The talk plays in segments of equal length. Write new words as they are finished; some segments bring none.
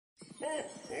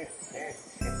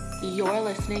You're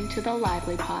listening to the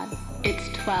Lively Pod. It's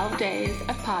 12 days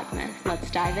of Podmas. Let's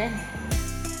dive in.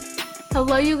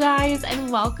 Hello, you guys,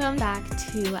 and welcome back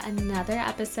to another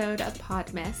episode of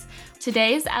Podmas.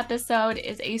 Today's episode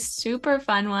is a super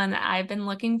fun one that I've been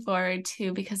looking forward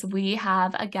to because we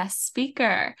have a guest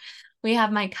speaker. We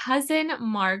have my cousin,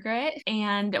 Margaret,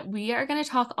 and we are going to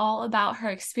talk all about her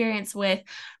experience with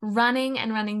running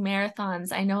and running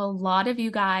marathons. I know a lot of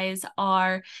you guys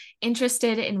are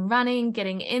interested in running,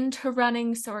 getting into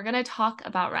running, so we're going to talk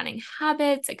about running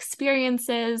habits,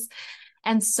 experiences,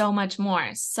 and so much more.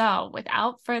 So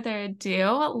without further ado,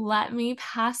 let me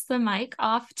pass the mic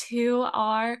off to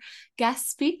our guest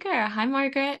speaker. Hi,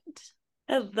 Margaret.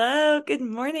 Hello, good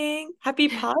morning. Happy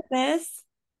Podmas.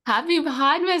 Happy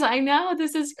Podmas. I know,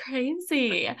 this is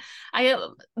crazy.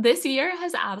 This year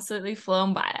has absolutely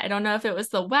flown by. I don't know if it was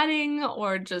the wedding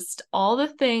or just all the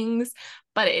things,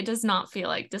 but it does not feel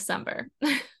like December.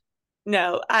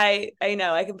 No, I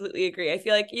know, I completely agree. I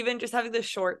feel like even just having the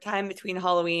short time between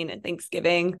Halloween and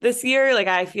Thanksgiving this year, like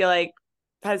I feel like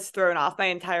has thrown off my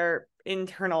entire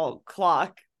internal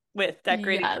clock with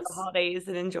decorating for the Yes. holidays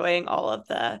and enjoying all of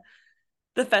the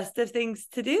festive things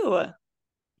to do.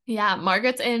 Yeah,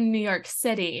 Margaret's in New York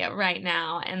City right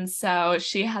now, and so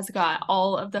she has got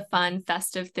all of the fun,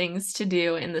 festive things to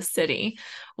do in the city,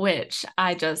 which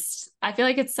I feel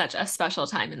like it's such a special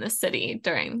time in the city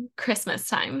during Christmas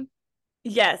time.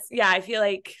 Yes, yeah, I feel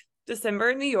like December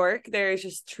in New York, there's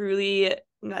just truly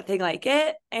nothing like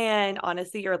it. And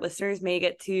honestly, your listeners may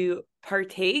get to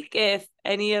partake if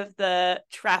any of the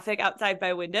traffic outside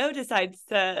my window decides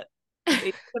to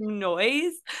make some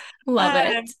noise. Love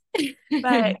Um, it.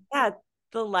 but yeah,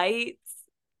 the lights,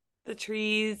 the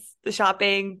trees, the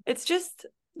shopping, it's just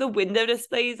the window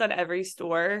displays on every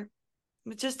store.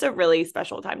 It's just a really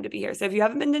special time to be here. So if you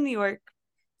haven't been to New York,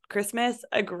 Christmas,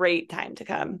 a great time to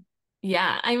come.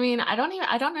 Yeah, I mean, I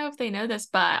don't know if they know this,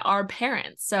 but our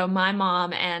parents, so my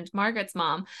mom and Margaret's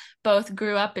mom, both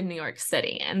grew up in New York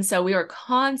City. And so we were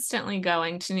constantly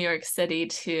going to New York City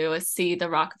to see the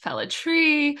Rockefeller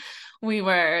tree. We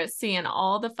were seeing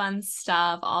all the fun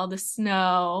stuff, all the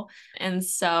snow. And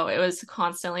so it was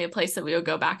constantly a place that we would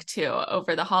go back to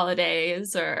over the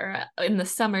holidays or in the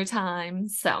summertime.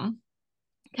 So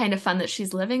kind of fun that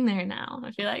she's living there now.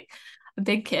 I feel like a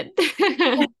big kid.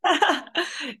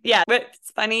 Yeah, but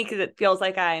it's funny because it feels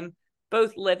like I'm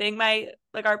both living my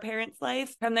like our parents'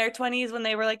 life from their 20s when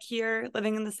they were like here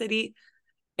living in the city.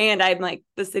 And I'm like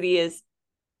the city is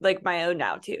like my own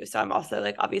now too. So I'm also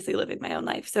like obviously living my own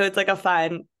life. So it's like a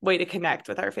fun way to connect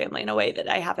with our family in a way that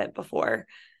I haven't before.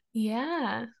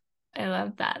 Yeah, I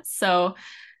love that. So,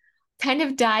 kind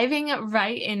of diving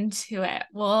right into it,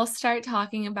 we'll start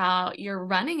talking about your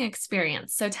running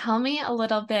experience. So, tell me a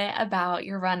little bit about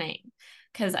your running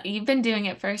because you've been doing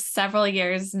it for several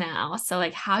years now. So,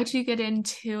 like, how'd you get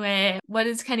into it? What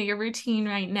is kind of your routine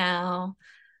right now?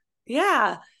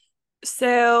 Yeah.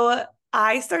 So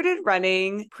I started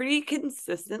running pretty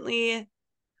consistently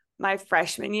my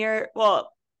freshman year.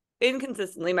 Well,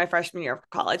 inconsistently my freshman year of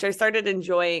college. I started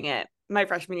enjoying it my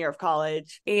freshman year of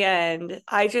college. And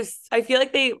I feel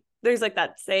like there's like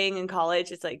that saying in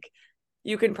college, it's like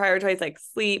you can prioritize like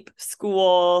sleep,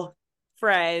 school,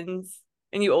 friends,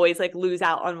 and you always like lose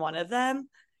out on one of them.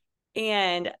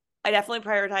 And I definitely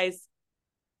prioritize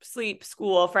sleep,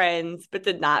 school, friends, but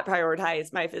did not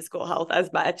prioritize my physical health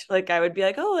as much. Like I would be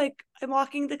like, oh, like I'm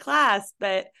walking to class,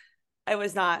 but I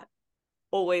was not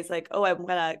always like, oh, I'm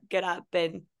gonna get up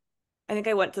and I think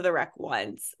I went to the rec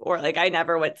once, or like I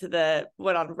never went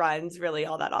on runs really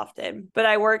all that often. But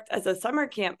I worked as a summer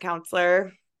camp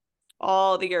counselor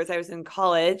all the years I was in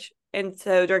college. And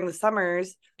so during the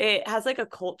summers, it has like a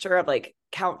culture of like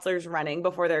counselors running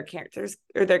before their campers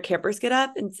or their campers get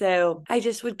up. And so I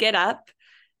just would get up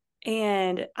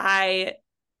and I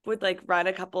would like run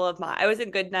a couple of my I was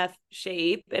in good enough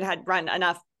shape and had run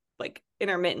enough like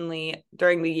intermittently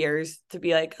during the years to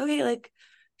be like, okay, like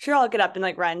sure I'll get up and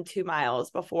like run 2 miles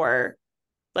before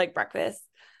like breakfast.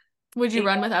 Would you And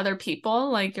run with other people?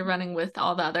 Like, you're running with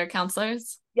all the other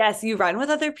counselors? yes, you run with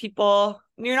other people.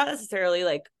 You're not necessarily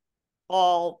like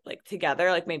all like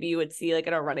together. Like maybe you would see like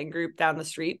in a running group down the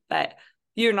street, but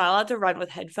you're not allowed to run with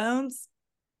headphones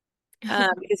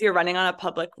because you're running on a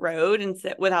public road and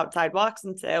sit without sidewalks.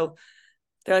 And so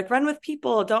they're like, run with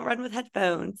people, don't run with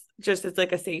headphones. Just it's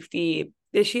like a safety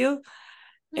issue.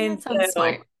 And That sounds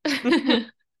so, smart.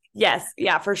 yes,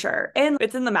 yeah, for sure. And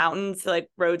it's in the mountains, so like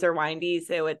roads are windy.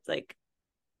 So it's like,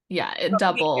 Yeah, it be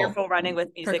double careful running with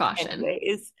music, precaution.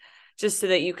 anyways, just so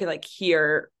that you can like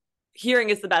hearing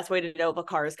is the best way to know if a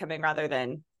car is coming rather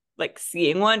than like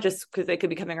seeing one, just because they could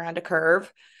be coming around a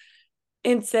curve.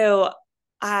 And so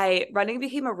running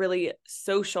became a really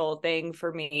social thing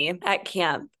for me at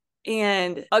camp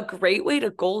and a great way to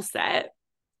goal set.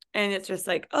 And it's just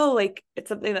like, oh, like it's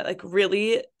something that like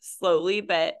really slowly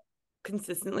but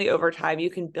consistently over time you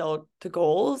can build to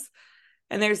goals.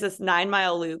 And there's this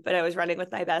 9-mile loop that I was running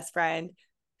with my best friend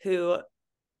who,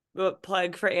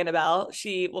 plug for Annabelle,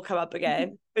 she will come up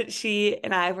again. But she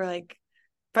and I were like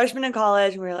freshmen in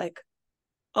college, and we were like,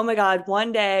 oh my God,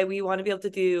 one day we want to be able to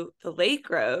do the Lake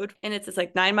Road. And it's this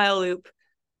like 9-mile loop.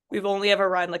 We've only ever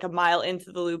run like a mile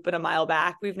into the loop and a mile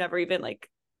back. We've never even like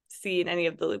seen any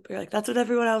of the loop. We're like, that's what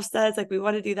everyone else does. Like, we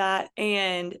want to do that.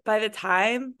 And by the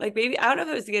time, like, maybe, I don't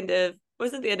know if it was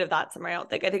wasn't the end of that summer. I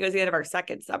think it was the end of our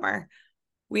second summer.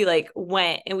 We like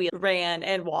went and we ran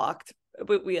and walked.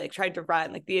 We like tried to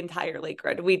run like the entire Lake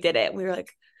Road. We did it. We were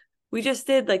like, we just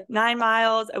did like 9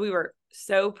 miles and we were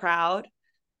so proud.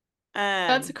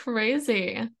 That's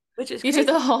crazy. Which is You crazy.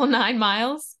 did the whole 9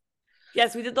 miles?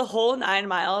 Yes, we did the whole 9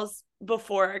 miles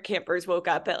before our campers woke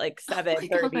up at like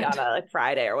 7:30 on a like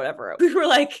Friday or whatever. We were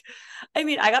like, I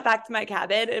mean, I got back to my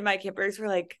cabin and my campers were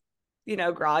like,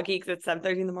 groggy because it's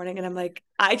 7:30 in the morning. And I'm like,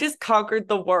 I just conquered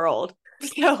the world.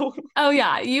 So Oh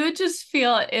yeah, you would just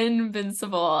feel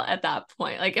invincible at that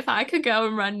point. Like if I could go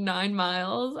and run 9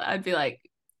 miles, I'd be like,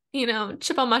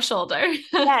 chip on my shoulder.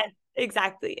 yes,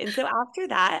 exactly. And so after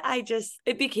that,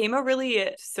 it became a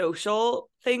really social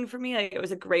thing for me. Like it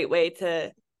was a great way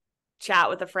to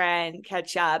chat with a friend,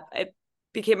 catch up. It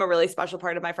became a really special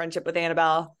part of my friendship with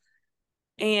Annabelle.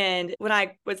 And when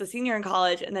I was a senior in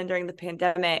college and then during the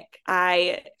pandemic,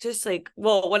 I just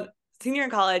when senior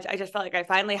in college, I just felt like I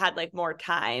finally had like more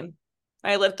time.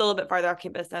 I lived a little bit farther off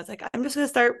campus and I was like, I'm just going to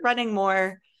start running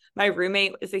more. My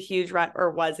roommate is a huge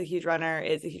was a huge runner,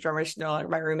 is a huge runner. She's no longer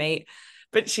my roommate,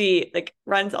 but she like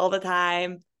runs all the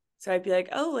time. So I'd be like,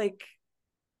 oh, like,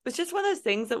 it's just one of those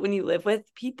things that when you live with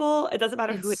people, it doesn't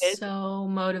matter who it is. It's so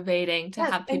motivating to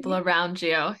Yes, have people around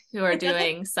you who are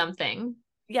doing something.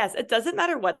 Yes, it doesn't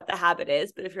matter what the habit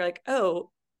is, but if you're like,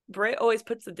 oh, Britt always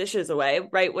puts the dishes away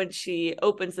right when she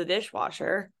opens the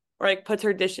dishwasher or like puts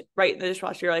her dish right in the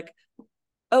dishwasher, you're like,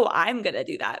 oh, I'm gonna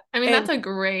do that. I mean, And that's a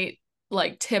great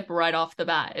like tip right off the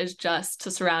bat, is just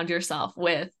to surround yourself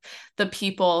with the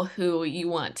people who you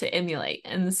want to emulate.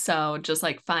 And so just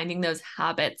like finding those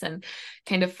habits and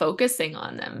kind of focusing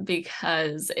on them,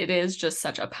 because it is just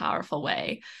such a powerful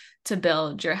way to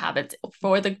build your habits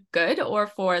for the good or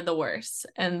for the worse.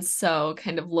 And so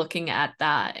kind of looking at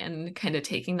that and kind of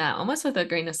taking that almost with a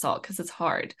grain of salt, because it's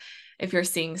hard if you're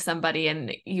seeing somebody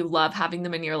and you love having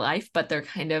them in your life, but they're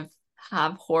kind of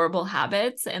have horrible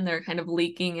habits and they're kind of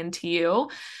leaking into you.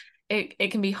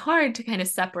 It can be hard to kind of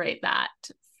separate that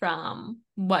from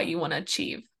what you want to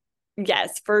achieve.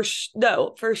 yes,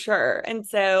 no, for sure. And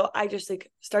so I just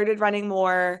like started running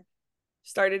more,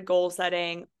 started goal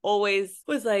setting, always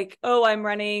was like, oh, I'm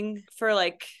running for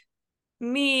like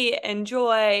me and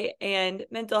joy and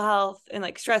mental health and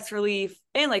like stress relief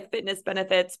and like fitness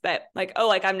benefits, but like, oh,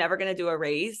 like I'm never going to do a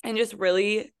race. And just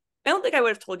really, I don't think I would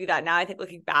have told you that now. I think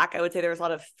looking back, I would say there was a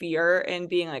lot of fear in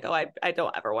being like, oh, I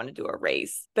don't ever want to do a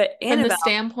race. But From the Annabelle,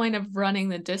 standpoint of running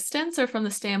the distance, or from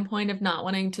the standpoint of not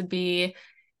wanting to be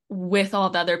with all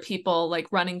the other people,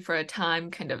 like running for a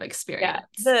time kind of experience?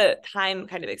 yeah, the time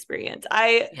kind of experience.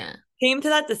 I Yeah. came to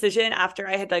that decision after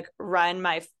I had like run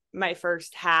my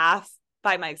first half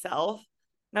by myself.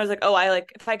 And I was like, oh, I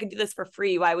like, if I could do this for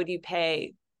free, why would you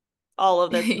pay all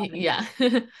of this money Yeah. to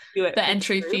do it The for the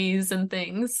entry group? fees and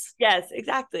things. Yes,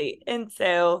 exactly. And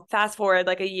so fast forward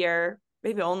like a year,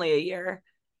 maybe only a year.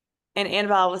 And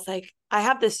Annabelle was like, I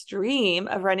have this dream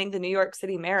of running the New York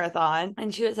City Marathon.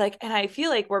 And she was like, and I feel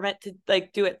like we're meant to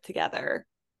like do it together.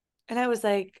 And I was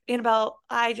like, Annabelle,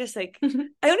 I just like, I don't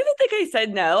even think I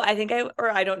said no.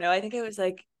 I don't know. I think I was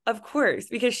like, of course,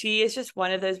 because she is just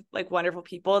one of those like wonderful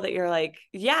people that you're like,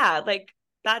 yeah, like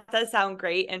that does sound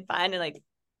great and fun. And like,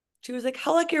 she was like,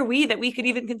 how lucky are we that we could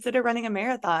even consider running a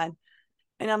marathon?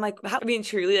 And I'm like, I mean,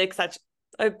 truly like such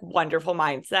a wonderful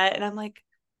mindset. And I'm like,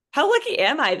 how lucky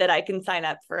am I that I can sign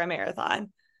up for a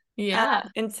marathon? Yeah.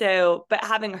 And so, but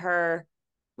having her,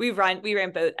 we ran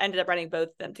both, ended up running both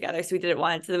of them together. So we did it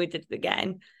once and then we did it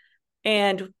again.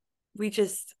 And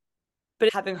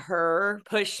but having her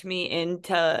push me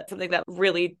into something that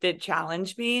really did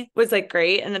challenge me was like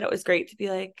great. And then it was great to be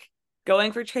like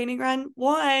going for training run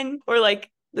 1 or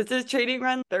like, this is training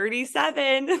run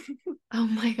 37. Oh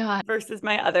my God. Versus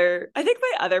I think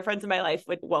my other friends in my life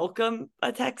would welcome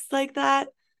a text like that.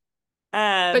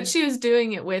 But she was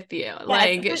doing it with you.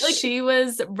 Yes, Like she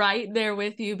was right there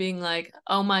with you being like,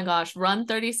 oh my gosh, run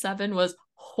 37 was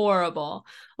horrible,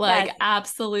 like Yes.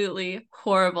 absolutely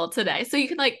horrible today. So you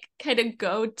can like kind of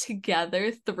go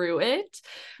together through it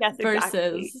Yes, exactly.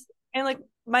 versus, And like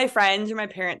my friends or my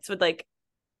parents would like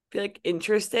be like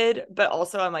interested, but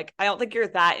also I'm like, I don't think you're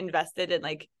that invested in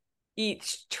like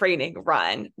each training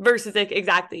run versus like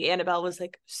exactly. Annabelle was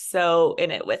like so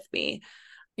in it with me.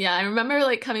 yeah, I remember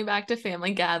like coming back to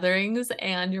family gatherings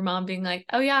and your mom being like,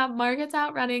 oh yeah, Margaret's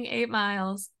out running 8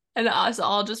 miles. And us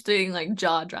all just doing like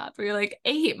jaw drop. We were like,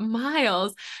 8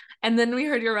 miles. And then we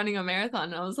heard you're running a marathon.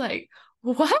 And I was like,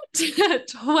 what?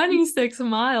 26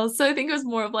 miles. So I think it was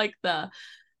more of like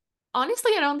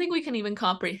honestly, I don't think we can even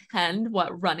comprehend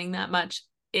what running that much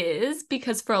is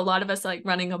because for a lot of us, like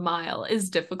running a mile is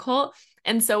difficult.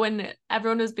 And so when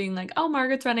everyone was being like, oh,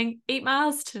 Margaret's running 8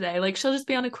 miles today, like she'll just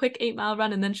be on a quick 8 mile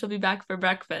run and then she'll be back for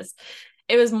breakfast.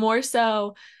 It was more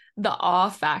so the awe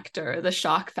factor, the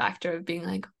shock factor of being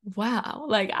like, wow,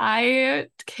 like I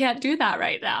can't do that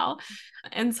right now.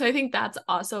 And so I think that's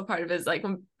also a part of it is like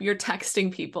when you're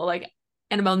texting people, like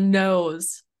Annabelle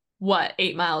knows what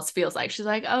 8 miles feels like. She's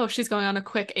like, oh, she's going on a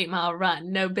quick 8 mile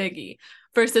run, no biggie.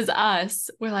 Versus us,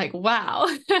 we're like, wow.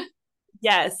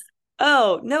 Yes.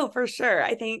 Oh, no, for sure.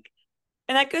 I think,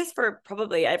 and that goes for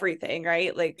probably everything,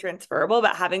 right? Like transferable,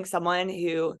 but having someone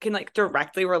who can like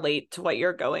directly relate to what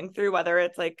you're going through, whether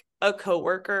it's like a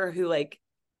coworker who like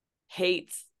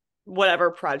hates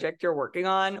whatever project you're working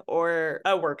on or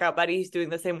a workout buddy who's doing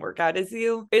the same workout as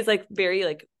you is like very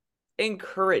like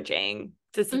encouraging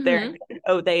to sit there and Mm-hmm. be like,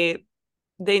 oh,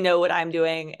 they know what I'm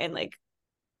doing and like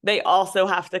they also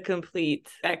have to complete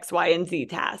X, Y, and Z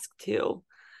task too.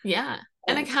 Yeah.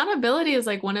 And And accountability is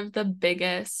like one of the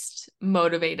biggest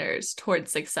motivators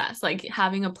towards success. Like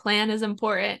having a plan is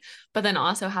important, but then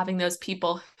also having those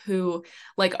people who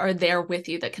like are there with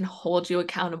you that can hold you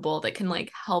accountable, that can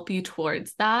like help you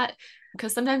towards that.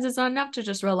 Because sometimes it's not enough to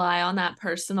just rely on that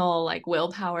personal like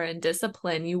willpower and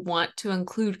discipline. You want to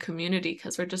include community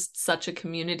because we're just such a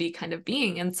community kind of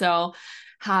being. And so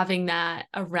having that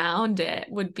around it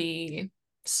would be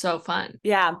so fun.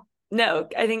 yeah, no,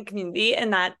 I think community,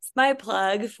 and that's my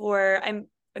plug for I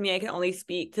mean, I can only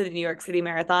speak to the New York City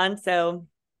Marathon, so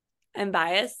I'm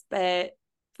biased, but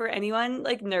for anyone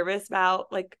like nervous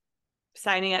about like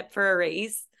signing up for a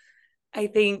race, I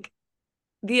think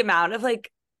the amount of like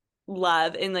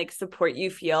love and like support you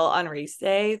feel on race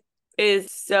day is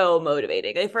so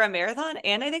motivating. Like for a marathon,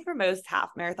 and I think for most half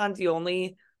marathons, you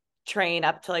only train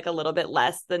up to like a little bit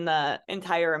less than the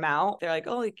entire amount. They're like,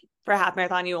 oh, like for a half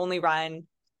marathon, you only run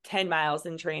 10 miles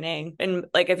in training. And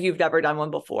like if you've never done one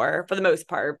before, for the most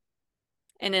part.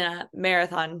 And in a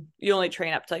marathon, you only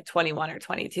train up to like 21 or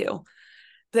 22.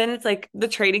 Then it's like the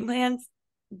training plans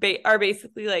are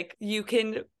basically like you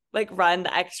can like run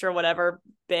the extra whatever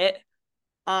bit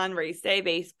on race day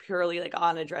based purely like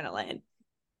on adrenaline,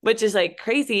 which is like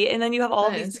crazy. And then you have all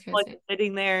of That these is people like crazy.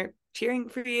 sitting there cheering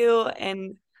for you.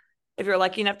 And if you're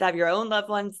lucky enough to have your own loved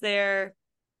ones there,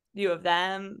 you have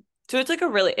them. So it's like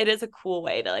it is a cool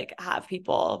way to like have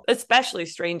people, especially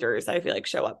strangers, I feel like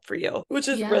show up for you, which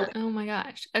is Yeah. really, Oh my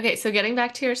gosh. Okay. So getting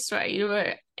back to your story,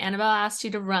 Annabelle asked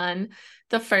you to run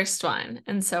the first one.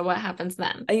 And so what happens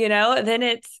then?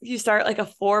 then you start like a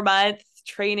 4 month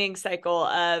training cycle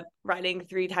of running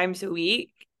 3 times a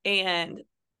week. And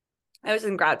I was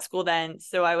in grad school then.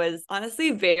 So I was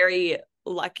honestly very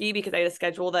lucky because I had a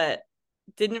schedule that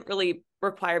didn't really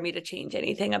require me to change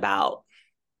anything about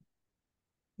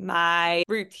my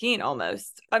routine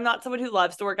almost. I'm not someone who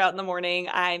loves to work out in the morning.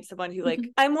 I'm someone who like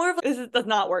I'm more of this does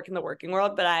not work in the working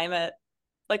world, but I'm a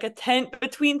like a 10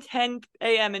 between 10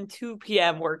 a.m. and 2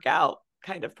 p.m. workout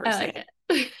kind of I person. like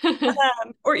it.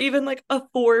 Or even like a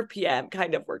 4 p.m.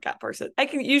 kind of workout person. I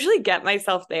can usually get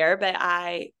myself there, but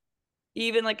I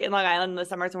even like in Long Island in the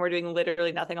summers when we're doing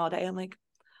literally nothing all day, I'm like,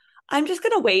 I'm just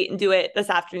gonna wait and do it this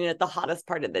afternoon at the hottest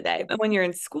part of the day. But when you're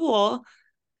in school,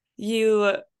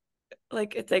 you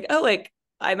like it's like, oh, like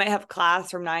I might have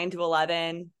class from 9 to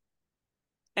 11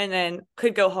 and then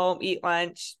could go home, eat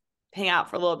lunch, hang out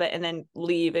for a little bit, and then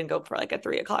leave and go for like a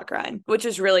 3 o'clock run, which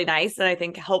is really nice. And I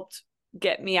think helped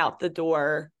get me out the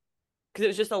door because it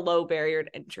was just a low barrier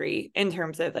to entry in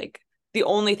terms of like the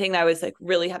only thing that I was like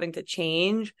really having to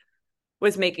change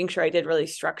was making sure I did really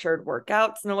structured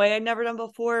workouts in a way I'd never done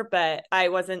before. But I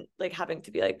wasn't like having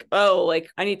to be like, oh, like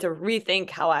I need to rethink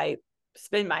how I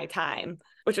spend my time,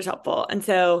 which was helpful. And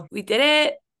so we did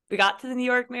it. We got to the New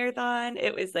York Marathon.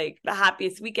 It was like the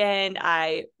happiest weekend.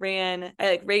 I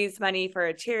like raised money for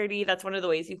a charity. That's one of the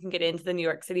ways you can get into the New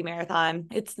York City Marathon.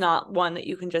 It's not one that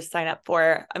you can just sign up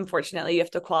for. Unfortunately, you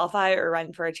have to qualify or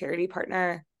run for a charity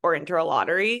partner or enter a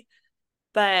lottery.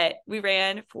 But we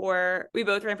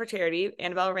both ran for charity.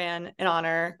 Annabelle ran in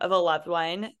honor of a loved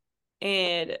one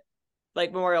and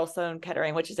like Memorial Sloan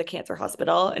Kettering, which is a cancer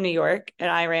hospital in New York.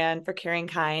 And I ran for Caring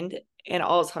Kind, an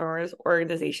Alzheimer's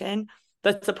organization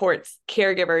that supports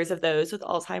caregivers of those with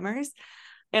Alzheimer's.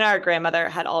 And our grandmother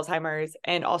had Alzheimer's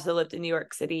and also lived in New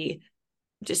York City,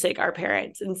 just like our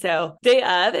parents. And so day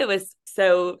of, it was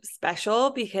so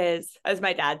special because, as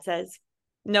my dad says,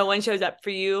 no one shows up for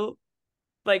you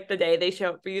like the day they show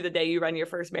up for you, the day you run your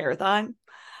first marathon,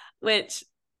 which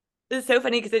is so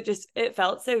funny because it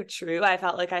felt so true. I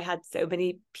felt like I had so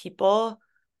many people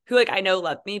who like I know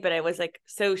loved me, but I was like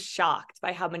so shocked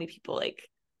by how many people like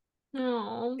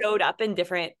showed up in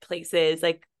different places,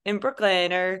 like in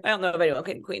Brooklyn, or I don't know if anyone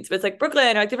in Queens, but it's like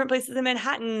Brooklyn or like different places in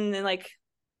Manhattan. And like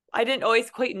I didn't always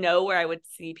quite know where I would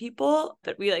see people,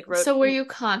 but we like wrote. So were you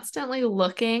constantly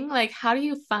looking? Like, how do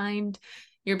you find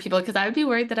your people? Because I would be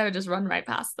worried that I would just run right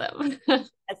past them.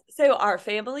 So our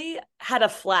family had a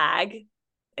flag.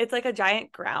 It's like a giant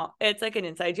it's like an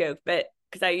inside joke, but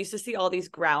because I used to see all these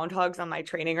groundhogs on my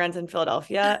training runs in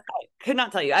Philadelphia. I could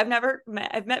not tell you. I've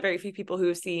met very few people who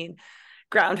have seen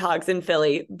groundhogs in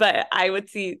Philly, but I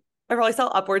probably saw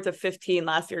upwards of 15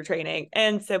 last year training.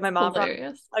 And so my mom brought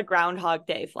a Groundhog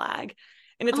Day flag.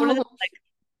 And it's one of the like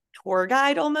tour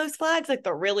guide almost flags, like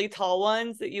the really tall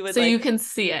ones that you would so you can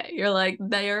see it. You're like,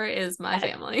 there is my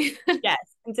family. Yes.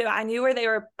 And so I knew where they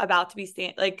were about to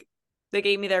be like they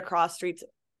gave me their cross streets.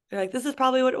 They're like, this is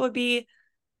probably what it would be.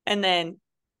 And then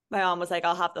my mom was like,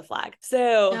 I'll have the flag.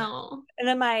 So, and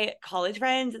then my college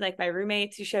friends and like my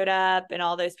roommates who showed up and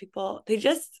all those people,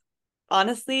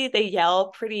 honestly, they yell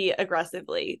pretty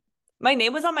aggressively. My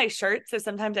name was on my shirt. So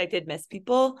sometimes I did miss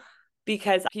people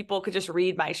because people could just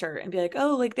read my shirt and be like,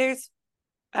 oh, like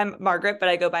I'm Margaret, but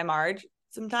I go by Marge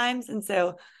sometimes. And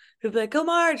so people be like, go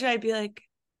Marge. And I'd be like,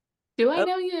 do I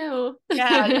know you?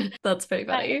 Yeah. That's pretty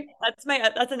funny.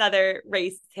 That's another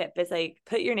race tip is like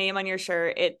put your name on your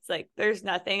shirt. It's like there's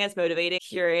nothing as motivating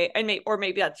hearing, and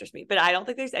maybe that's just me, but I don't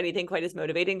think there's anything quite as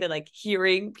motivating than like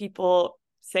hearing people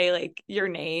say like your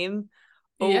name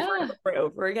over and over and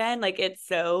over again. Like it's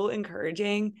so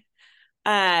encouraging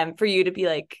for you to be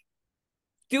like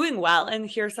doing well and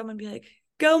hear someone be like,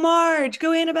 go Marge,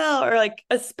 go Annabelle, or like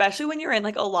especially when you're in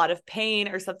like a lot of pain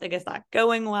or something is not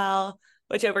going well,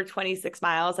 which over 26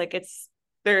 miles, like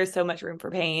there is so much room for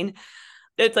pain.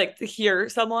 It's like to hear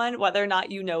someone, whether or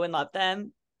not you know and love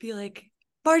them, be like,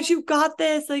 Marge, you got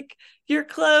this. Like you're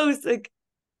close. Like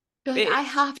I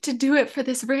have to do it for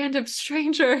this random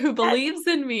stranger who believes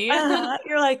in me.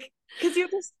 You're like,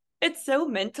 because it's so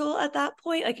mental at that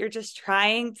point. Like you're just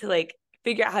trying to like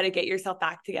figure out how to get yourself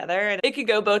back together. And it could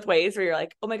go both ways where you're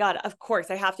like, oh my God, of course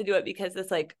I have to do it because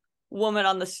this like woman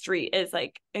on the street is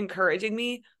like encouraging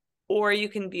me. Or you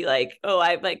can be like, oh,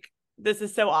 I'm like, this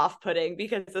is so off-putting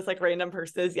because this like random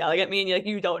person is yelling at me and you're like,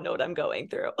 you don't know what I'm going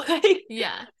through.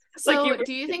 Yeah. So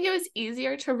do you think it was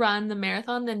easier to run the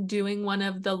marathon than doing one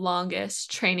of the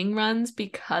longest training runs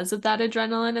because of that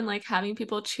adrenaline and like having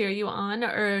people cheer you on,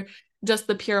 or just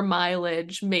the pure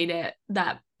mileage made it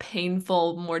that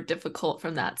painful, more difficult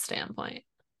from that standpoint?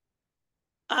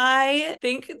 I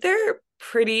think to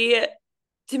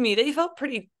me, they felt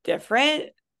pretty different.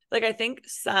 Like I think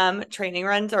some training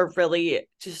runs are really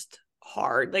just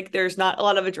hard. Like there's not a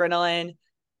lot of adrenaline.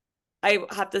 I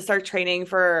have to start training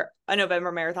for a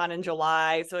November marathon in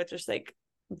July. So it's just like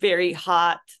very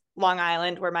hot Long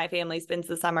Island where my family spends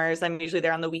the summers. I'm usually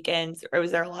there on the weekends. I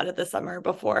was there a lot of the summer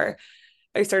before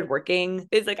I started working.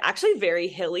 It's like actually very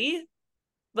hilly.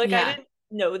 Like I didn't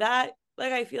know that.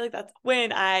 Like I feel like that's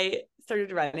when I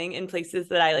started running in places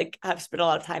that I like have spent a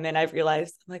lot of time in. I've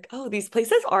realized I'm like, oh, these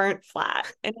places aren't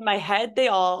flat. And in my head,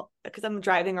 because I'm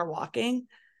driving or walking,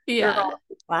 they're all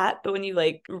flat. But when you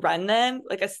like run them,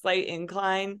 like a slight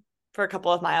incline for a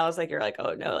couple of miles, like you're like,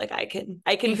 oh no, like I can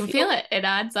you can feel it. It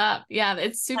adds up. Yeah,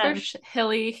 it's super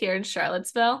hilly here in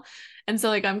Charlottesville. And so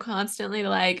like I'm constantly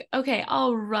like, okay,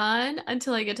 I'll run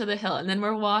until I get to the hill. And then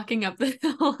we're walking up the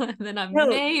hill. And then I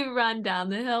may run down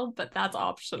the hill, but that's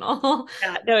optional.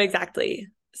 Yeah, no, exactly.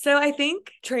 So I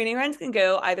think training runs can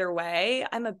go either way.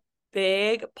 I'm a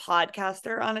big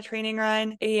podcaster on a training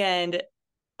run, and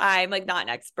I'm like not an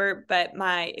expert, but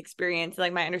my experience,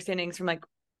 like my understandings from like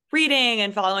reading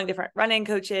and following different running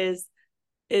coaches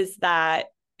is that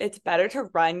it's better to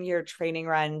run your training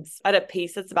runs at a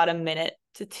pace that's about 1 minute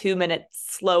to 2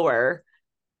 minutes slower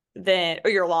or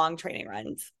your long training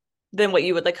runs than what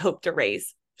you would like hope to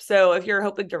race. So if you're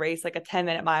hoping to race like a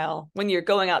 10-minute mile, when you're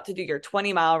going out to do your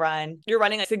 20-mile run, you're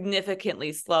running like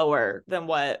significantly slower than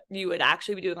what you would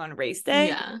actually be doing on race day.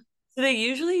 Yeah.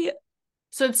 So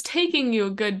So it's taking you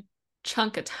a good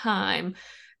chunk of time,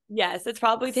 Yes, it's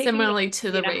probably taking me similarly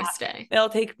to the 3.5. race day. It'll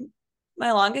take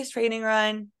my longest training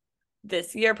run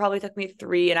this year probably took me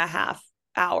 3.5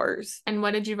 hours. And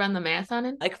what did you run the marathon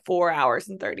in? Like 4 hours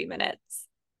and 30 minutes.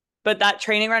 But that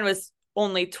training run was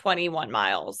only 21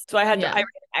 miles. So I ran an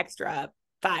extra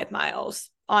 5 miles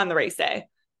on the race day.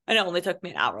 And it only took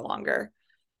me an hour longer.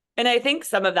 And I think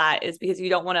some of that is because you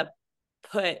don't want to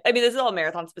this is all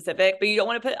marathon specific, but you don't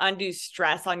want to put undue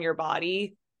stress on your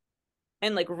body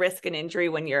and like risk an injury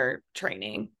when you're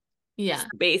training. Yeah. So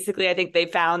basically, I think they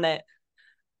found that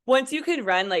once you can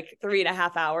run like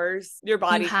 3.5 hours, your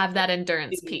body you have that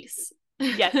endurance piece.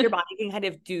 Yes, your body can kind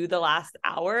of do the last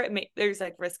hour. There's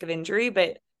like risk of injury,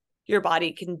 but your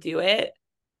body can do it.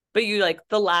 But you like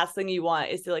the last thing you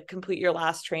want is to like complete your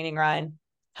last training run,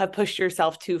 have pushed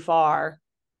yourself too far.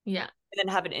 Yeah. And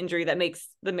then have an injury that makes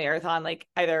the marathon like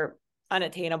either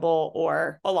unattainable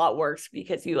or a lot worse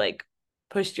because you like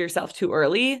pushed yourself too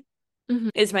early,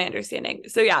 is my understanding.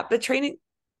 So yeah, but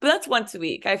that's once a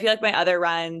week. I feel like my other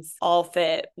runs all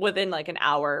fit within like an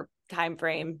hour time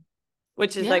frame,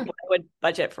 which is like what I would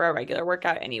budget for a regular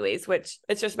workout anyways, which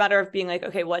it's just a matter of being like,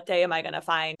 okay, what day am I going to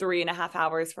find 3.5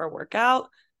 hours for a workout?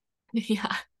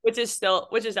 Yeah. Which is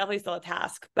definitely still a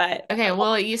task. But okay,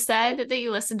 well, you said that you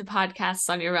listen to podcasts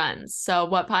on your runs. So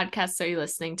what podcasts are you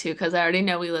listening to? Because I already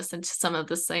know we listen to some of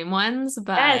the same ones,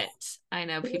 but I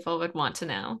know people would want to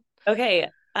know. Okay.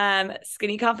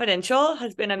 Skinny Confidential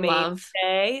has been a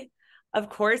mainstay. Of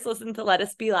course, listen to Let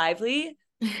Us Be Lively.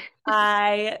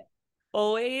 I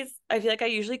feel like I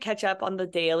usually catch up on The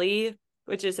Daily,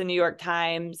 which is a New York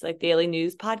Times like daily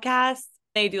news podcast.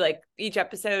 They do like each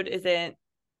episode is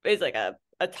like a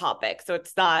topic. So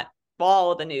it's not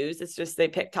all of the news. It's just they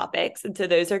pick topics. And so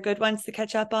those are good ones to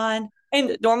catch up on.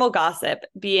 And Normal Gossip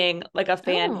being like a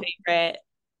fan favorite.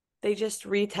 They just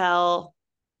retell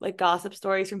like gossip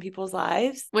stories from people's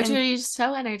lives. Which are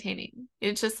so entertaining.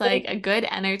 It's just like a good,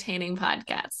 entertaining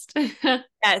podcast.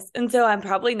 Yes. And so I'm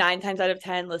probably 9 times out of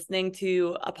 10 listening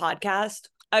to a podcast.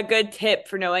 A good tip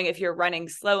for knowing if you're running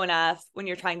slow enough when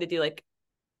you're trying to do like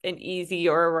an easy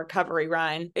or a recovery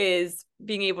run is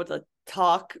being able to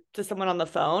talk to someone on the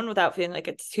phone without feeling like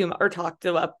it's too much, or talk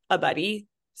to a buddy.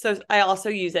 So I also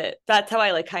use it. That's how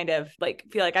I like kind of like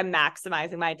feel like I'm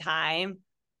maximizing my time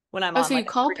when I'm on. So you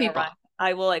call people. Run.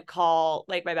 I will like call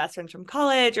like my best friends from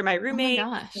college or my roommate. Oh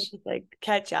my gosh. Just like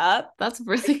catch up. That's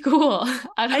really cool.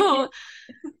 I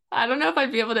don't know if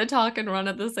I'd be able to talk and run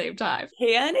at the same time.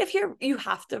 And if you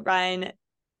have to run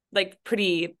like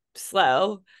pretty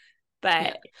slow.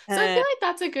 But so I feel like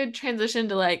that's a good transition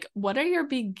to like, what are your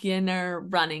beginner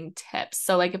running tips?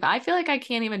 So like if I feel like I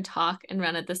can't even talk and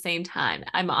run at the same time,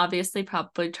 I'm obviously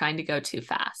probably trying to go too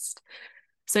fast.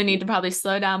 So I need to probably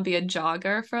slow down, be a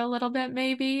jogger for a little bit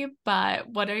maybe. But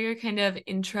what are your kind of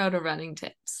intro to running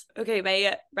tips? Okay,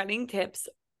 my running tips.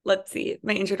 Let's see.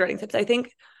 My intro to running tips. I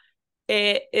think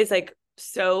it is like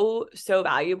so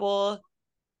valuable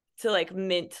to like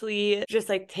mentally just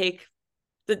like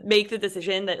make the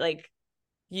decision that like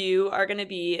you are going to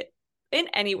be in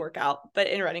any workout, but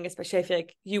in running especially, I feel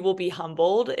like you will be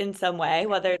humbled in some way,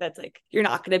 whether that's like you're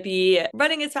not going to be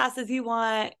running as fast as you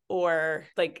want, or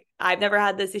like I've never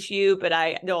had this issue, but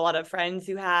I know a lot of friends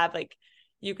who have. Like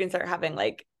you can start having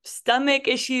like stomach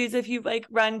issues if you like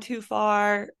run too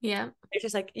far. Yeah. It's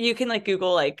just like you can like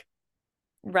Google like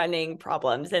running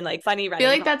problems and like funny running. I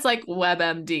feel like that's like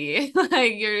WebMD.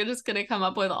 Like you're just gonna come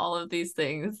up with all of these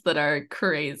things that are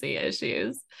crazy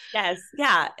issues. Yes.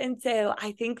 Yeah. And so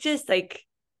I think just like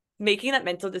making that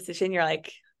mental decision, you're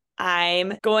like,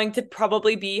 I'm going to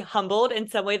probably be humbled in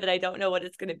some way that I don't know what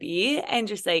it's going to be. And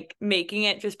just like making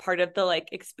it just part of the like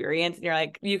experience. And you're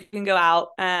like, you can go out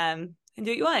and do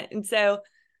what you want. And so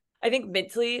I think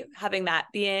mentally having that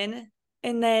be in,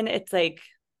 and then it's like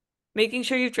making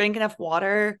sure you've drank enough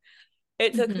water.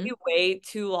 It took me way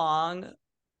too long,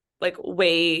 like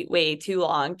way too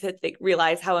long to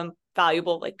realize how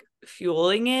valuable like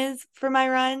fueling is for my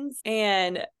runs.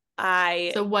 And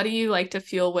So what do you like to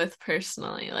fuel with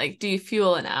personally? Like, do you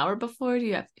fuel an hour before? Do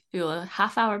you have to fuel a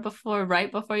half hour before,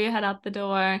 right before you head out the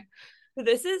door?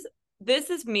 This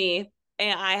is me.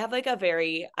 And I have like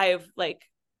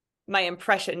my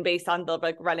impression based on the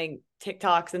like running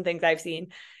TikToks and things I've seen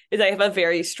is I have a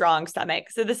very strong stomach.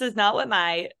 So this is not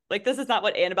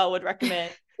what Annabelle would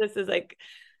recommend. This is like,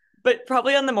 but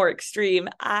probably on the more extreme,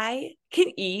 I can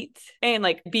eat and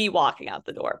like be walking out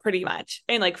the door pretty much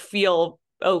and like feel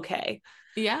okay.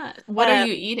 Yeah. What are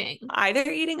you eating? Either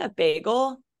eating a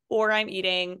bagel or I'm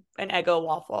eating an Eggo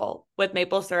waffle with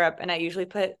maple syrup. And I usually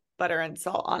put butter and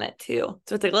salt on it too.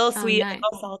 So it's like a little sweet, a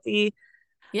little salty.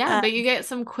 Yeah, but you get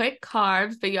some quick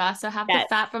carbs, but you also have the Yes.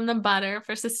 fat from the butter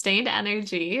for sustained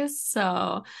energy.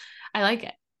 So I like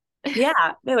it.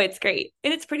 Yeah, no, it's great.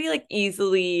 And it's pretty like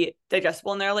easily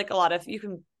digestible. And there are like a lot of,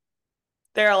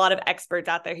 there are a lot of experts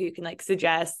out there who can like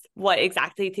suggest what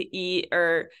exactly to eat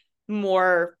or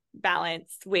more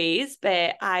balanced ways.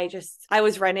 But I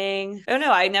was running. I don't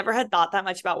know. I never had thought that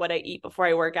much about what I eat before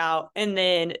I work out. And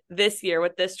then this year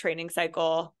with this training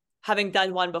cycle, having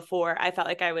done one before, I felt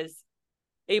like I was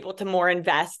able to more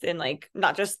invest in like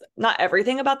not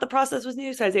everything about the process was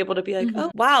new. So I was able to be like,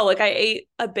 oh wow, like I ate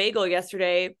a bagel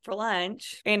yesterday for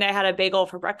lunch and I had a bagel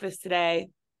for breakfast today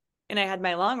and I had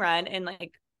my long run and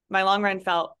like my long run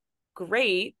felt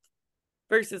great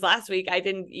versus last week. I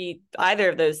didn't eat either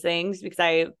of those things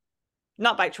because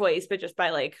not by choice, but just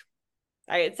by like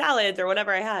I had salads or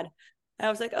whatever I had. And I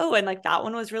was like, oh, and like that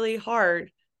one was really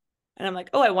hard. And I'm like,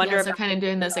 oh, I Yeah, wonder if so kind that's of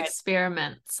doing those good.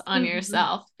 experiments on Mhm.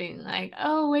 yourself, being like,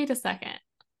 oh, wait a second.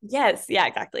 Yes, yeah,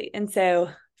 exactly. And so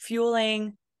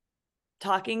fueling,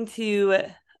 talking to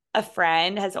a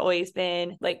friend has always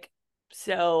been like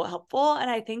so helpful.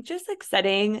 And I think just like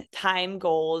setting time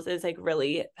goals is like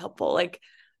really helpful. Like,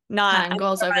 not, Time I'm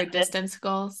goals gonna over run this. distance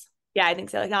goals. Yeah, I think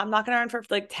so. Like, no, I'm not gonna run for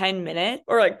like 10 minutes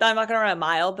or like, I'm not gonna run a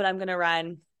mile, but I'm gonna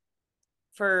run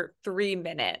for 3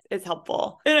 minutes is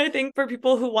helpful. And I think for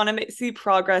people who want to see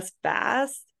progress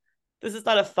fast, this is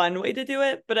not a fun way to do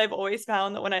it, but I've always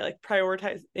found that when I like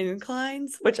prioritize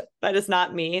inclines, which that is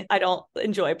not me, I don't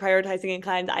enjoy prioritizing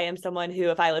inclines. I am someone who,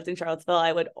 if I lived in Charlottesville,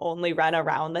 I would only run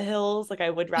around the hills. Like I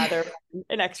would rather run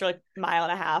an extra like mile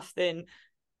and a half than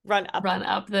run up Run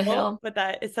up the the hill. hill. But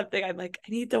that is something I'm like,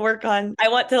 I need to work on. I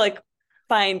want to like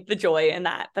find the joy in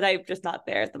that, but I'm just not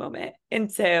there at the moment.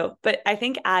 And so, but I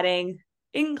think adding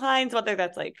inclines, whether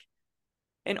that's like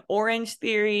an orange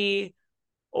theory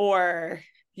or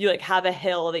you like have a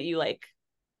hill that you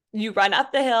run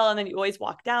up the hill and then you always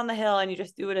walk down the hill and you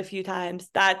just do it a few times.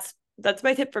 That's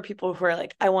my tip for people who are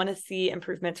like, I want to see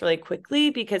improvements really quickly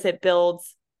because it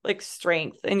builds like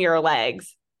strength in your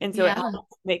legs. And so it Yeah.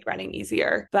 helps make running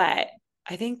easier. But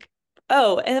I think,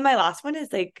 oh, and then my last one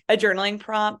is like a journaling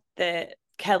prompt that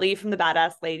Kelly from the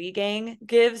Badass Lady Gang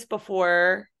gives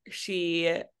before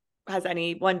she has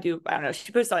anyone do, I don't know,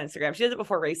 she posts on Instagram. She does it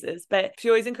before races, but she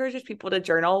always encourages people to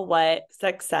journal what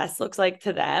success looks like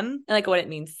to them and like what it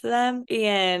means to them.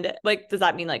 And like, does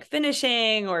that mean like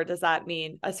finishing or does that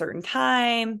mean a certain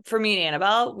time? For me and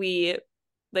Annabelle, we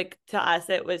like to us,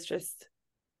 it was just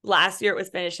last year it was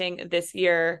finishing. This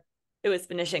year it was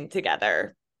finishing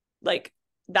together. Like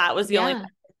that was the only Yeah.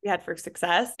 we had for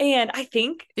success. And I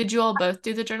think Did you all both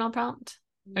do the journal prompt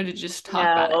or did you just talk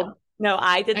about it? no,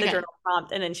 I did the Okay. journal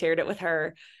prompt and then shared it with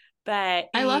her. But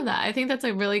I love that. I think that's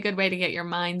a really good way to get your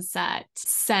mindset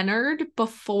centered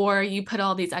before you put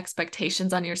all these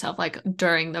expectations on yourself, like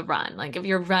during the run. Like if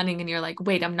you're running and you're like,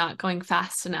 wait, I'm not going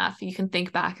fast enough, you can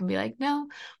think back and be like, no,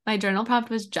 my journal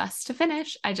prompt was just to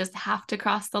finish. I just have to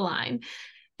cross the line.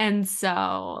 And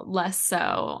so less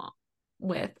so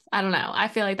with, I don't know, I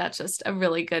feel like that's just a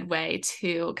really good way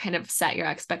to kind of set your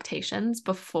expectations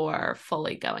before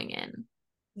fully going in.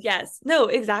 yes, no,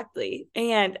 exactly.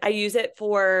 And I use it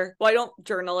for, well, I don't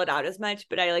journal it out as much,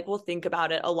 but I like will think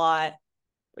about it a lot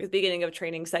at the beginning of a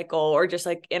training cycle or just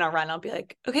like in a run. I'll be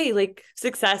like, okay, like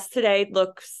success today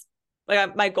looks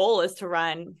like my goal is to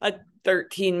run a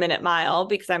 13-minute mile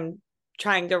because I'm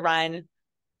trying to run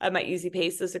at my easy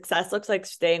pace. So success looks like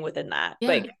staying within that. Yeah.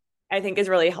 Like I think is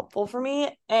really helpful for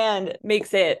me and it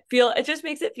just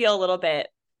makes it feel a little bit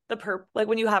like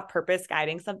when you have purpose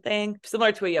guiding something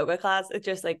similar to a yoga class, it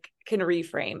just like can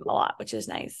reframe a lot, which is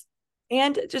nice.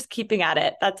 And just keeping at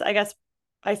it. That's, I guess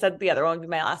I said the other one would be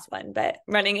my last one, but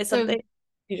running is So something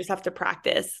you just have to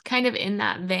practice. kind of in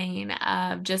that vein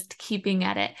of just keeping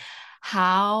at it,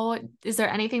 how is there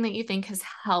anything that you think has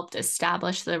helped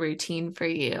establish the routine for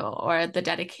you or the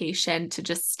dedication to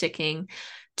just sticking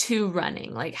to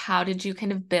running? Like, how did you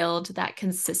kind of build that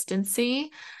consistency?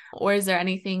 Or is there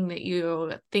anything that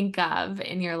you think of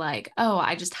and you're like, oh,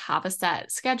 I just have a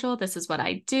set schedule. This is what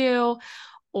I do.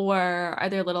 Or are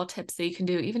there little tips that you can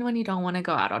do even when you don't want to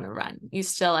go out on a run? You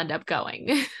still end up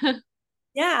going.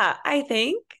 Yeah, I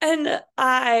think. And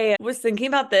I was thinking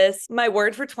about this. My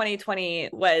word for 2020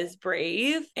 was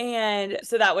brave. And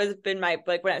so that was been my,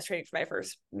 like when I was training for my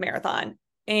first marathon.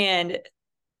 And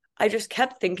I just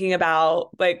kept thinking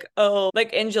about like, oh,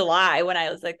 like in July when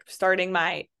I was like starting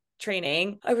my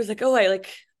training, I was like, oh, I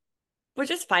like would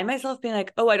just find myself being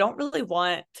like, oh, I don't really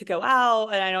want to go out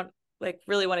and I don't like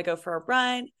really want to go for a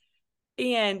run.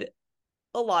 And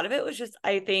a lot of it was just,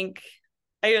 I think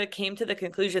I came to the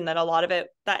conclusion that a lot of it,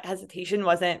 that hesitation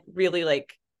wasn't really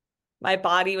like My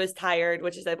body was tired,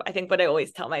 which is I think what I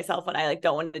always tell myself when I like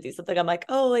don't want to do something. I'm like,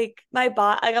 oh, like my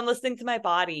body, like I'm listening to my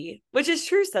body, which is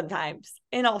true sometimes.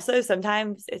 And also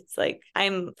sometimes it's like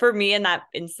for me in that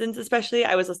instance, especially,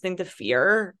 I was listening to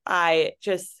fear. I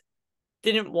just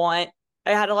didn't want,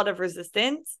 I had a lot of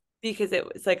resistance because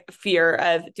it was like fear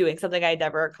of doing something I'd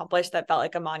never accomplished that felt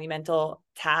like a monumental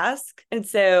task. And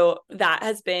so that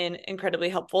has been incredibly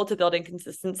helpful to building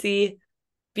consistency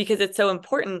because it's so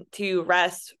important to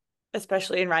rest,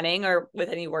 especially in running or with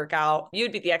any workout.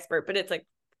 You'd be the expert, but it's like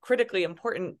critically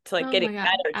important to like Oh getting my God,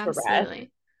 better to rest.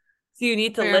 absolutely. So you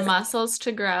need to For your listen. muscles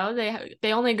to grow,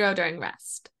 they only grow during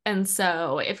rest. And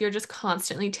so if you're just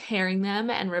constantly tearing them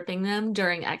and ripping them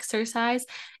during exercise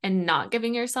and not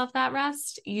giving yourself that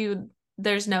rest,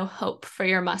 there's no hope for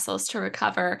your muscles to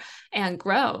recover and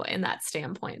grow in that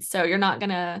standpoint. So you're not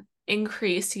going to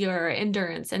increase your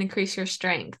endurance and increase your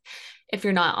strength if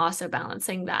you're not also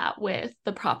balancing that with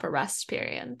the proper rest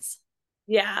periods.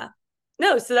 Yeah.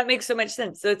 No, so that makes so much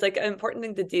sense. So it's like an important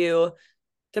thing to do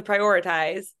to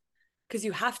prioritize because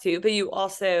you have to, but you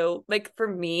also, like for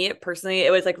me personally,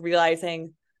 it was like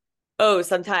realizing, oh,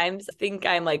 sometimes I think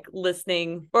I'm like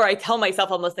listening, or I tell myself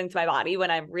I'm listening to my body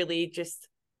when I'm really just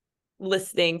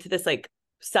listening to this like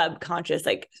subconscious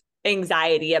like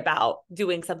anxiety about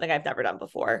doing something I've never done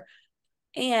before.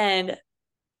 And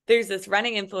there's this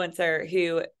running influencer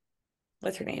who,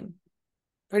 what's her name?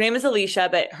 Her name is Alicia,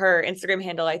 but her Instagram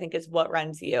handle, I think, is What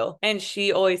Runs You. And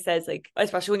she always says, like,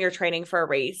 especially when you're training for a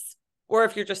race or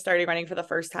if you're just starting running for the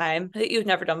first time that you've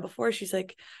never done before, she's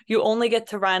like, you only get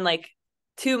to run like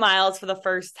 2 miles for the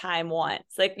first time once.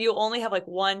 Like, you only have like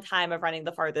one time of running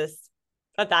the farthest,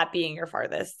 of that being your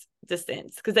farthest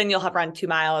distance, because then you'll have run 2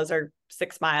 miles or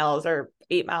 6 miles or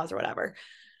 8 miles or whatever.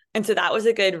 And so that was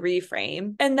a good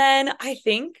reframe. And then I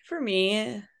think for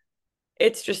me,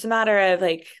 it's just a matter of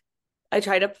like, I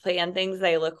try to plan things that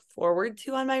I look forward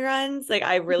to on my runs. Like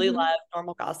I really Mm-hmm. love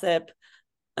Normal Gossip,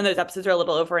 and those episodes are a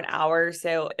little over an hour.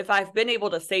 So if I've been able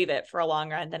to save it for a long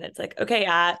run, then it's like, okay,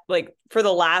 at like for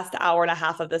the last hour and a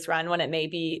half of this run, when it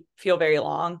maybe feel very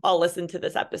long, I'll listen to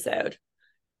this episode.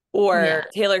 Or Yeah,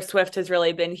 Taylor Swift has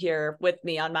really been here with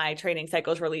me on my training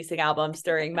cycles, releasing albums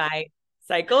during my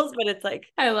cycles. But it's like,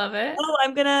 I love it. oh,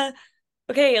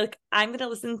 like I'm gonna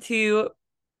listen to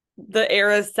the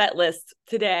Era's set list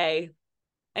today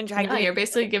and trying Yeah, to make you're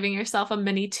basically giving yourself a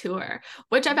mini tour,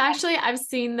 which I've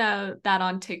seen that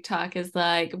on TikTok is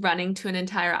like running to an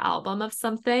entire album of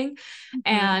something. Mhm.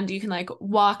 And you can like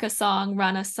walk a song,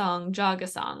 run a song, jog a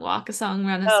song, walk a song,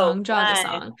 run a Oh, song, jog a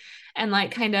fun. song, and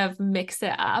like kind of mix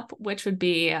it up, which would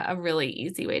be a really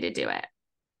easy way to do it.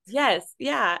 Yes,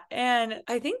 yeah. And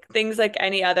I think things like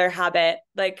any other habit,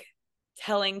 like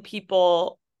telling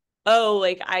people, oh,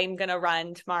 like I'm gonna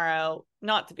run tomorrow,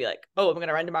 not to be like, oh, I'm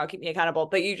gonna run tomorrow, keep me accountable,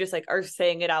 but you just like are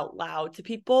saying it out loud to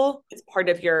people. It's part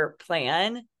of your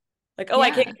plan. Like, oh,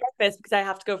 I can't Yeah. get breakfast because I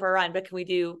have to go for a run, but can we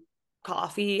do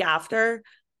coffee after?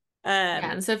 Yeah.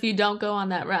 Um, And so if you don't go on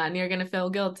that run, you're going to feel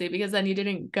guilty because then you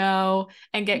didn't go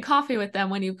and get coffee with them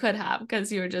when you could have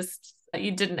because you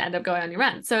didn't end up going on your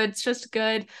run. So it's just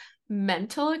good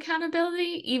mental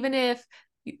accountability, even if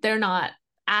they're not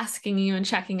asking you and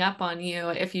checking up on you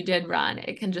if you did run.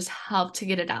 It can just help to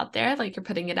get it out there. Like you're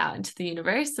putting it out into the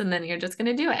universe and then you're just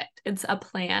going to do it. It's a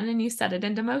plan and you set it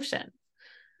into motion.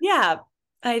 yeah,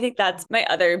 I think that's my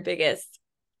other biggest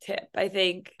tip. I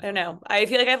think, I don't know, I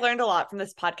feel like I've learned a lot from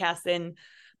this podcast and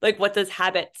like what does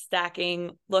habit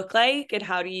stacking look like and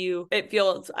how do you, it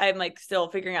feels, I'm like still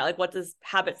figuring out like what does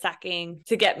habit stacking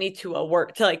to get me to a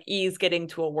work, to like ease getting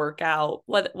to a workout,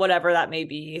 whatever that may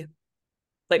be,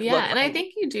 like Yeah, look and I like.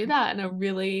 think you do that in a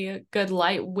really good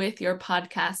light with your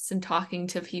podcasts and talking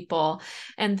to people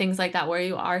and things like that, where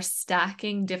you are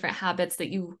stacking different habits that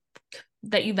you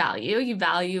value. You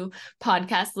value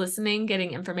podcast listening,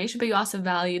 getting information, but you also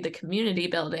value the community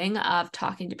building of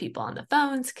talking to people on the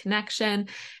phones, connection.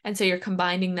 And so you're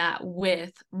combining that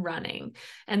with running.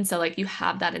 And so like you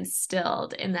have that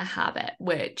instilled in the habit,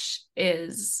 which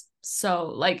is so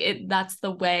like that's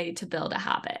the way to build a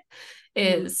habit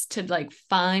Mhm. is to like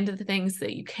find the things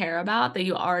that you care about that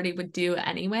you already would do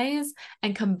anyways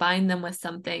and combine them with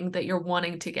something that you're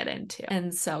wanting to get into.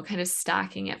 And so kind of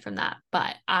stacking it from that.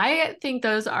 But I think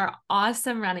those are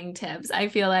awesome running tips. I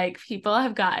feel like people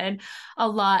have gotten a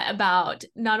lot about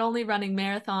not only running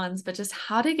marathons, but just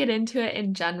how to get into it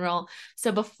in general.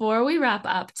 So before we wrap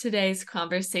up today's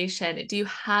conversation, do you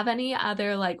have any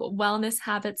other like wellness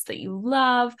habits that you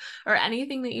love or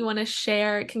anything that you want to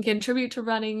share? It can contribute to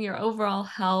running your overall overall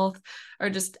health, or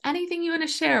just anything you want to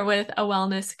share with a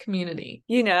wellness community?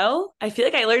 I feel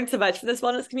like I learned so much from this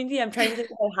wellness community. I'm trying to think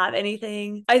if I have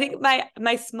anything. I think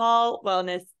my small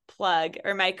wellness plug,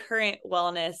 or my current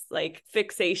wellness like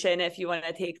fixation, if you want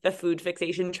to take the food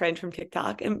fixation trend from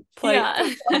TikTok and plug Yeah.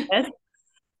 wellness,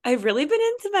 I've really been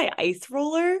into my ice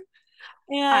roller.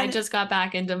 I And just got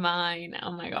back into mine.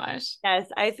 Oh my gosh. yes,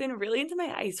 I've been really into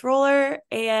my ice roller.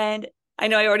 And I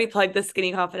know I already plugged the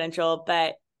Skinny Confidential,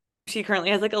 but she currently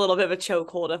has like a little bit of a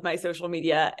chokehold of my social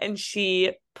media, and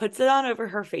she puts it on over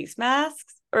her face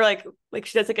masks, or like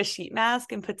she does like a sheet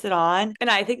mask and puts it on. And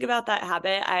I think about that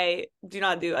habit. I do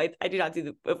not do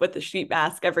with the sheet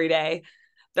mask every day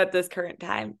at this current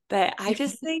time. But I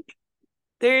just think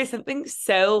there is something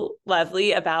so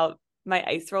lovely about my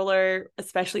ice roller,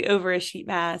 especially over a sheet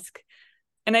mask.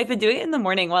 And I've been doing it in the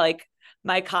morning while like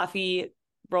my coffee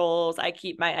rolls. I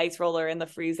keep my ice roller in the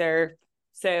freezer.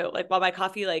 So like while my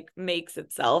coffee like makes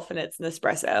itself and it's an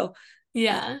espresso,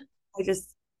 Yeah. I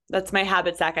just that's my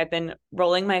habit stack. I've been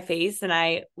rolling my face and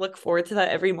I look forward to that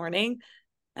every morning.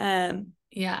 Um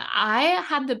Yeah, I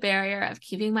had the barrier of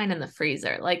keeping mine in the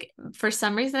freezer. Like for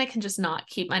some reason, I can just not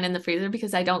keep mine in the freezer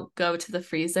because I don't go to the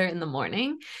freezer in the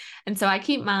morning. And so I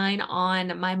keep mine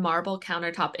on my marble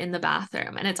countertop in the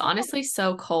bathroom. And it's honestly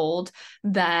so cold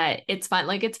that it's fine.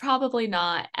 Like it's probably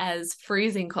not as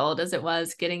freezing cold as it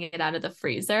was getting it out of the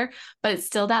freezer, but it's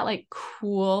still that like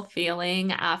cool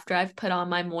feeling after I've put on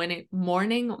my morning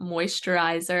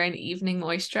moisturizer and evening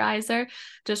moisturizer.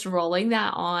 Just rolling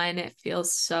that on, it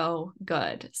feels so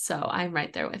good. So I'm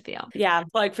right there with you. yeah,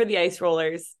 like for the ice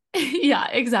rollers. Yeah,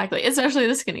 exactly. Especially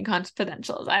the Skinny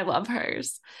Confidentials. I love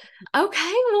hers.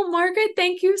 Okay, well, Margaret,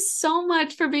 thank you so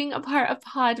much for being a part of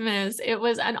Podmas. It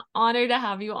was an honor to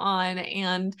have you on,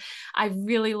 and I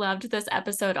really loved this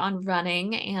episode on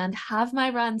running and have my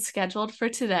run scheduled for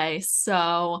today.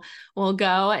 So we'll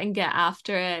go and get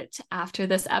after it after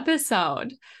this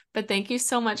episode. But thank you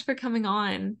so much for coming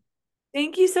on.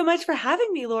 Thank you so much for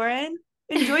having me, Lauren.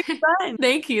 Enjoy your run.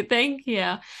 Thank you. Thank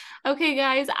you. Okay,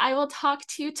 guys, I will talk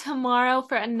to you tomorrow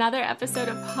for another episode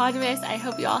of Podmas. I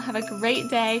hope you all have a great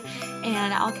day,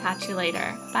 and I'll catch you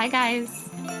later. Bye, guys.